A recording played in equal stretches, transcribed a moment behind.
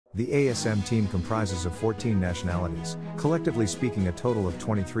The ASM team comprises of 14 nationalities, collectively speaking a total of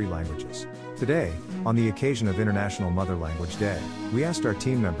 23 languages. Today, on the occasion of International Mother Language Day, we asked our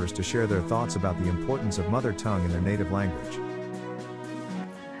team members to share their thoughts about the importance of mother tongue in their native language.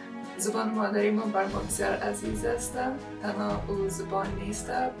 زبان مادری ما بر ما بسیار عزیز است. تنها او زبان نیست،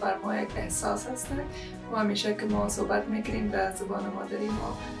 بر ما یک احساس است و همیشه که ما صحبت میکنیم به زبان مادری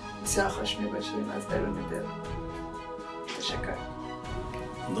ما بسیار خوش میباشیم از درون دل. تشکر.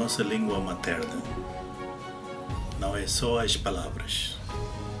 Nossa língua materna não é só as palavras,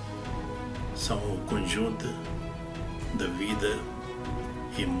 são o conjunto da vida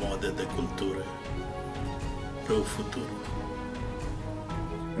e moda da cultura para o futuro.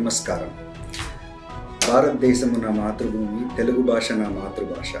 నమస్కారం. భారతదేశము నా మాతృభూమి, తెలుగు భాష నా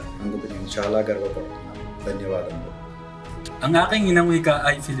మాతృభాష. అందుకు నేను చాలా గర్వపడుతున్నాను. ధన్యవాదములు. Ang aking inang wika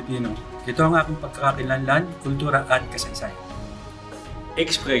ay Filipino. Ito ang aking pagkakakilanlan, kultura at kasaysayan. Ik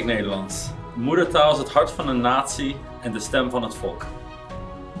spreek Nederlands. Moedertaal is het hart van een natie en de stem van het volk.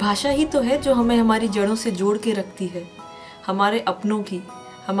 भाषा ही तो है जो हमें हमारी जड़ों से जोड़ के रखती है, हमारे अपनों की,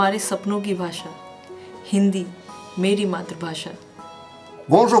 हमारे सपनों की भाषा, हिंदी, मेरी मातृभाषा.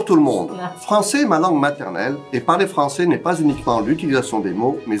 Bonjour tout le monde. Français est ma langue maternelle et parler français n'est pas uniquement l'utilisation des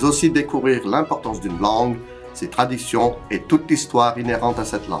mots, mais aussi découvrir l'importance d'une langue, ses traditions et toute l'histoire inhérente à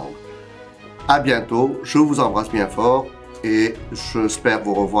cette langue. À bientôt, je vous embrasse bien fort et j'espère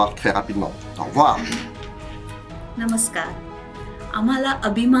vous revoir très rapidement. Au revoir. नमस्कार. आम्हाला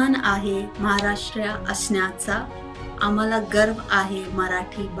अभिमान आहे महाराष्ट्र असण्याचा. आम्हाला गर्व आहे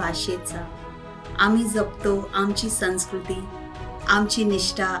मराठी भाषेचा. आम्ही जपतो आमची संस्कृती. आमची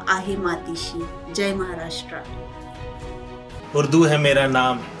निष्ठा आहे मातीशी. जय महाराष्ट्र. उर्दू है मेरा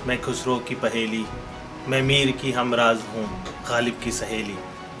नाम, मैं खुसरो की पहेली, मैं मीर की हमराज हूँ, गालिब की सहेली.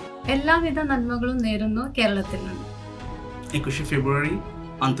 എല്ലാവിധ നന്മകളും നേരുന്നു കേരളത്തിൽ നിന്ന്. 21 ফেব্রুয়ারি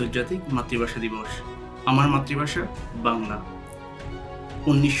আন্তর্জাতিক মাতৃভাষা দিবস। আমার মাতৃভাষা বাংলা।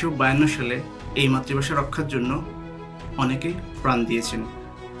 1952 সালে এই মাতৃভাষা রক্ষার জন্য অনেকে প্রাণ দিয়েছেন।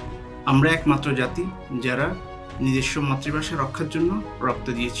 আমরা একমাত্র জাতি যারা নিজস্ব মাতৃভাষা রক্ষার জন্য রক্ত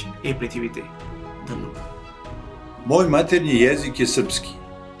দিয়েছি এই পৃথিবীতে। ধন্যবাদ। Moj maternji jezik je srpski.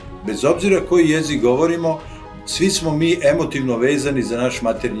 Bez obzira koji jezik govorimo, svi smo mi emotivno vezani za naš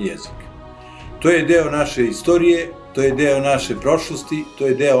maternji jezik. To je deo naše istorije, to je deo naše prošlosti, to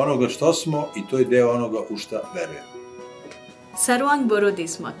je deo onoga što smo i to je deo onoga u šta verujemo. सर्वांग बरो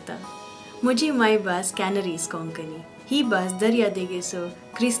देश मागता. म्हजी मायभास Canaries Konkani. ही भास दर्या देगेसो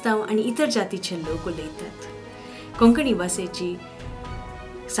क्रिस्तांव आणि इतर जातीचे लोक उलयतात. कोंकणी भाशेची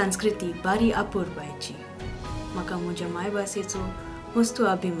संस्कृती बारी अपूर्वायची. म्हाका म्हज्या मायभासेचो मस्तो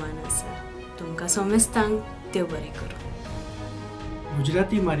अभिमान आसा. तुमकां समजतांक देव बरें करूं.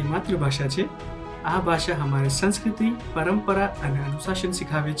 ગુજરાતી મારી માતૃભાષા છે. આ ભાષા અમારી સંસ્કૃતિ, પરંપરા અને અનુશાસન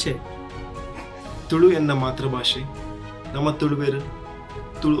શીખવે છે. ತುಳು ಎನ್ನ ಮಾತೃಭಾಷೆ. ನಮ್ಮ ತುಳುವೆರು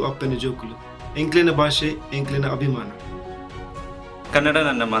ತುಳು ಅಪ್ಪನ ಜೋಕುಲು. ಎಂಕ್ಲಿನ ಭಾಷೆ ಎಂಕ್ಲಿನ ಅಭಿಮಾನ. ಕನ್ನಡ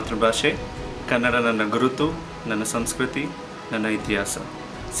ನನ್ನ ಮಾತೃಭಾಷೆ. ಕನ್ನಡ ನನ್ನ ಗುರುತು, ನನ್ನ ಸಂಸ್ಕೃತಿ, ನನ್ನ ಇತಿಹಾಸ.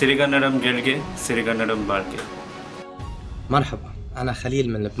 ಸಿರಿಗನ್ನಡಂ ಗೆಲ್ಗೆ, ಸಿರಿಗನ್ನಡಂ ಬಾಳ್ಗೆ. مرحبا، أنا خليل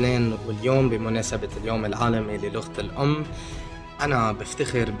من لبنان، واليوم بمناسبة اليوم العالمي للغة الأم أنا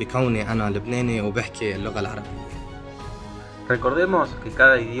بفتخر بكوني أنا لبناني وبحكي اللغة العربية. Recordemos que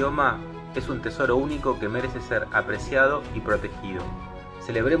cada idioma es un tesoro único que merece ser apreciado y protegido.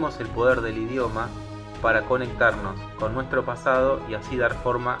 Celebremos el poder del idioma para conectarnos con nuestro pasado y así dar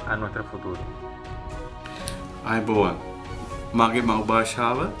forma a nuestro futuro. අයිබෝවන්. මගේ මව්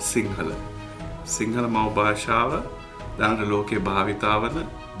භාෂාව සිංහල. සිංහල මව් භාෂාව දැනට ලෝකයේ භාවිතා වන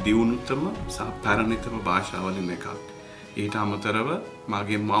දියුණුතම සහ පැරණිතම භාෂාවලින් එකක්. ඊට අමතරව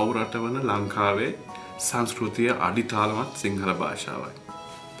මගේ මව් රට වන ලංකාවේ සංස්කෘතිය අඩිතාලමත් සිංහල භාෂාවයි.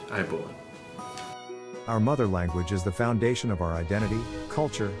 අයිබෝවන්. Our mother language is the foundation of our identity,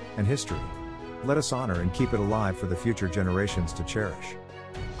 culture, and history. Let us honor and keep it alive for the future generations to cherish.